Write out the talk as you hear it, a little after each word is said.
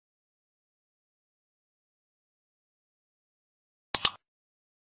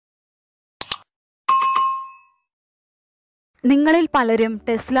നിങ്ങളിൽ പലരും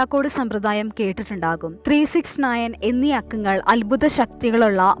Tesla code സമ്പ്രദായം കേട്ടിട്ടുണ്ടാകും. 369 എന്നീ അക്കങ്ങൾ അത്ഭുത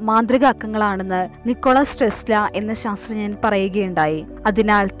ശക്തികളുള്ള മാന്ത്രിക അക്കങ്ങളാണെന്ന് നിക്കോളസ് ടെസ്ല എന്ന ശാസ്ത്രജ്ഞൻ പറയുകയുണ്ടായി.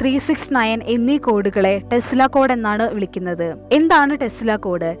 അതിനാൽ 369 എന്നീ കോഡുകളെ ടെസ്ല കോഡ് എന്നാണ് വിളിക്കുന്നത്. എന്താണ് ടെസ്ല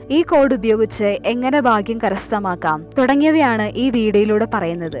കോഡ്? ഈ കോഡ് ഉപയോഗിച്ച് എങ്ങനെ ഭാഗ്യം കരസ്ഥമാക്കാം തുടങ്ങിയവയാണ് ഈ വീഡിയോയിലൂടെ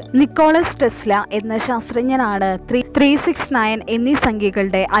പറയുന്നത്. നിക്കോളസ് ടെസ്ല എന്ന ശാസ്ത്രജ്ഞനാണ് 369 എന്നീ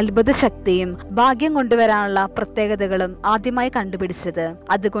സംഖ്യകളുടെ അത്ഭുത ശക്തിയും ഭാഗ്യം കൊണ്ടുവരാനുള്ള പ്രത്യേകതകളും ആദ്യമായി കണ്ടുപിടിച്ചത്.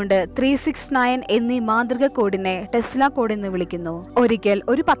 അതുകൊണ്ട് 369 എന്നീ മാന്ത്രിക കോഡിനെ ടെസ്ല കോഡ് എന്ന് വിളിക്കുന്നു. ഒരിക്കൽ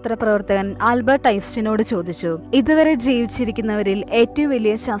ഒരു പത്രപ്രവർത്തകൻ ആൽബർട്ട് ഐൻസ്റ്റീനോട് ചോദിച്ചു, ഇതുവരെ ജീവിച്ചിരിക്കുന്നവരിൽ ഏറ്റവും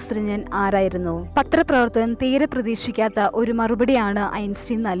വലിയ ശാസ്ത്രജ്ഞൻ ആരായിരുന്നു? പത്രപ്രവർത്തകൻ തീരെ പ്രതീക്ഷിക്കാത്ത ഒരു മറുപടിയാണ്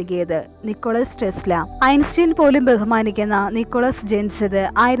ഐൻസ്റ്റീൻ നൽകിയത്: നിക്കോളസ് ടെസ്ല. ഐൻസ്റ്റീൻ പോലും ബഹുമാനിക്കുന്ന നിക്കോളസ് ജനിച്ചത്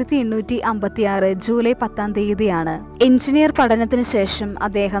 1856 ജൂലൈ 10 തീയതിയാണ്. എഞ്ചിനീയർ പഠനത്തിന് ശേഷം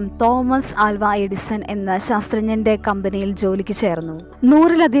അദ്ദേഹം തോമസ് ആൽവ എഡിസൺ എന്ന ശാസ്ത്രജ്ഞന്റെ കമ്പനിയിൽ ജോലിക്ക് ചേർന്നു.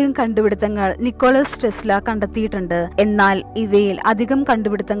 100-ലധികം കണ്ടുപിടുത്തങ്ങൾ നിക്കോളസ് ടെസ്ല കണ്ടെത്തിയിട്ടുണ്ട്. എന്നാൽ ഇവയിൽ അധികം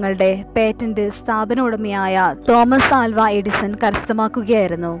കണ്ടുപിടുത്തങ്ങളുടെ പേറ്റന്റ് സ്ഥാപന ഉടമയായ തോമസ് ആൽവ എഡിസൺ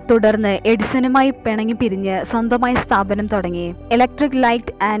കരസ്ഥമാക്കുകയായിരുന്നു. തുടർന്ന് എഡിസണുമായി പിണങ്ങി പിരിഞ്ഞ് സ്വന്തമായി സ്ഥാപനം തുടങ്ങി. ഇലക്ട്രിക്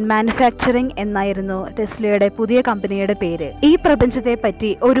ലൈറ്റ് ആൻഡ് മാനുഫാക്ചറിംഗ് എന്നായിരുന്നു ടെസ്ലയുടെ പുതിയ കമ്പനിയുടെ പേര്. ഈ പ്രപഞ്ചത്തെ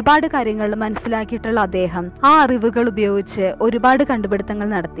പറ്റി ഒരുപാട് കാര്യങ്ങൾ മനസ്സിലാക്കിയിട്ടുള്ള അദ്ദേഹം ആ അറിവുകൾ ഉപയോഗിച്ച് ഒരുപാട് കണ്ടുപിടുത്തങ്ങൾ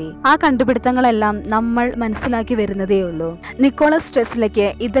നടത്തി. ആ കണ്ടുപിടുത്തങ്ങളെല്ലാം നമ്മൾ മനസ്സിലാക്കി വരുന്നതേയുള്ളൂ. നിക്കോളസ് ടെസ്ലയ്ക്ക്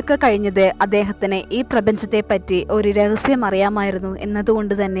ഇതൊക്കെ കഴിഞ്ഞത് അദ്ദേഹത്തിന് ഈ പ്രപഞ്ചത്തെ പറ്റി ഒരു രഹസ്യം അറിയാമായിരുന്നു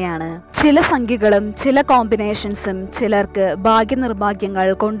എന്നതുകൊണ്ട് തന്നെയാണ്. ചില സംഖ്യകളും ചില കോമ്പിനേഷൻസും ചിലർക്ക് ഭാഗ്യനിർഭാഗ്യങ്ങൾ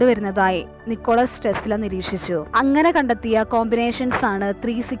കൊണ്ടുവരുന്നതായി നിക്കോളസ് ടെസ്ല നിരീക്ഷിച്ചു. അങ്ങനെ കണ്ടെത്തിയ കോമ്പിനേഷൻസ് ആണ്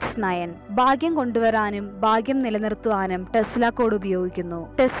 369. ഭാഗ്യം കൊണ്ടുവരാനും ഭാഗ്യം നിലനിർത്തുവാനും ടെസ്ല കോഡ് ഉപയോഗിക്കുന്നു.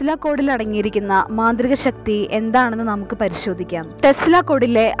 ടെസ്ല കോഡിൽ അടങ്ങിയിരിക്കുന്ന മാന്ത്രിക ശക്തി എന്താണെന്ന് നമുക്ക് പരിശോധിക്കാം. ടെസ്ല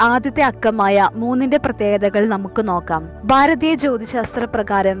കോഡിലെ ആദ്യത്തെ അക്കമായ 3ന്റെ പ്രത്യേകതകൾ നമുക്ക് നോക്കാം. ഭാരതീയ ജ്യോതിശാസ്ത്ര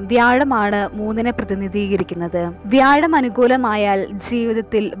പ്രകാരം വ്യാഴമാണ് 3നെ പ്രതിനിധീകരിക്കുന്നത്. വ്യാഴം അനുകൂലമായാൽ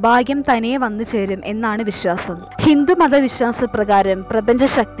ജീവിതത്തിൽ ഭാഗ്യം തനിയെ വന്നു ചേരും എന്നാണ് വിശ്വാസം. ഹിന്ദു മതവിശ്വാസ പ്രകാരം പ്രപഞ്ച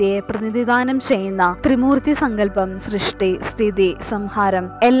ശക്തിയെ പ്രതിനിധാനം ചെയ്യുന്ന ത്രിമൂർത്തി സങ്കല്പം സൃഷ്ടി, സ്ഥിതി, സംഹാരം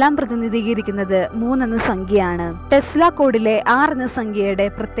എല്ലാം പ്രതിനിധീകരിക്കുന്നത് 3 എന്ന സംഖ്യയാണ്. ടെസ്ല കോഡിലെ 6 എന്ന സംഖ്യയുടെ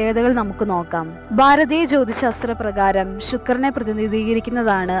പ്രത്യേകതകൾ നമുക്ക് നോക്കാം. ഭാരതീയ ജ്യോതിശാസ്ത്ര പ്രകാരം ശുക്രനെ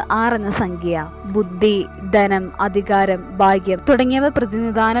പ്രതിനിധീകരിക്കുന്നതാണ് 6 എന്ന സംഖ്യ. ബുദ്ധി, ധനം, അധികാരം, ഭാഗ്യം തുടങ്ങിയവ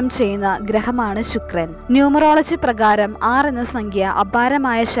പ്രതിനിധാനം ചെയ്യുന്ന ഗ്രഹമാണ് ശുക്രൻ. ന്യൂമറോളജി പ്രകാരം 6 എന്ന സംഖ്യ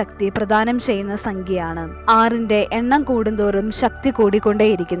അപാരമായ ശക്തി പ്രദാനം ചെയ്യുന്ന സംഖ്യയാണ്. 6ന്റെ എണ്ണം കൂടുന്തോറും ശക്തി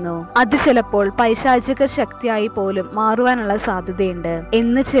കൂടിക്കൊണ്ടേയിരിക്കുന്നു. അത് ചിലപ്പോൾ പൈശാചിക ശക്തിയായി പോലും മാറുവാനുള്ള സാധ്യതയുണ്ട്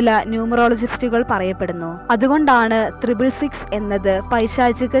എന്ന് ചില ന്യൂമറോളജിസ്റ്റുകൾ പറയപ്പെടുന്നു. അതുകൊണ്ടാണ് 666 എന്നത്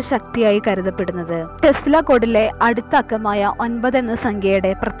പൈശാചിക ശക്തിയായി കരുതപ്പെടുന്നത്. ടെസ്ല കോഡിലെ അടുത്ത അക്കമായ 9 എന്ന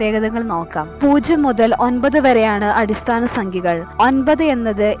സംഖ്യയുടെ പ്രത്യേകതകൾ നോക്കാം. 0 മുതൽ 9 വരെയാണ് അടിസ്ഥാന സംഖ്യകൾ. 9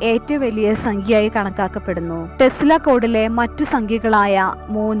 എന്നത് ഏറ്റവും വലിയ സംഖ്യയായി കണക്കാക്കപ്പെടുന്നു. ടെസ്ല കോഡിലെ മറ്റു സംഖ്യകളായ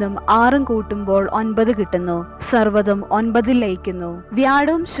 3ഉം 6ഉം കൂട്ടുമ്പോൾ 9 കിട്ടുന്നു. സർവ്വതും 9ൽ ലയിക്കുന്നു.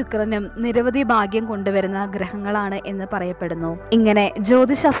 വ്യാഴവും ശുക്രനും നിരവധി ഭാഗ്യം കൊണ്ടുവരുന്ന ഗ്രഹങ്ങളാണ് എന്ന് പറയപ്പെടുന്നു. ഇങ്ങനെ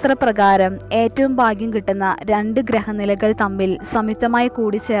ജ്യോതിശാസ്ത്ര പ്രകാരം ഏറ്റവും ഭാഗ്യം കിട്ടുന്ന 2 ഗ്രഹനിലകൾ തമ്മിൽ സംയുക്തമായി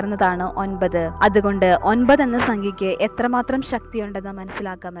കൂടിച്ചേർന്നതാണ് 9. അതുകൊണ്ട് 9 എന്ന സംഖ്യയ്ക്ക് എത്രമാത്രം ശക്തിയുണ്ടെന്ന്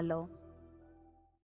മനസ്സിലാക്കാമല്ലോ.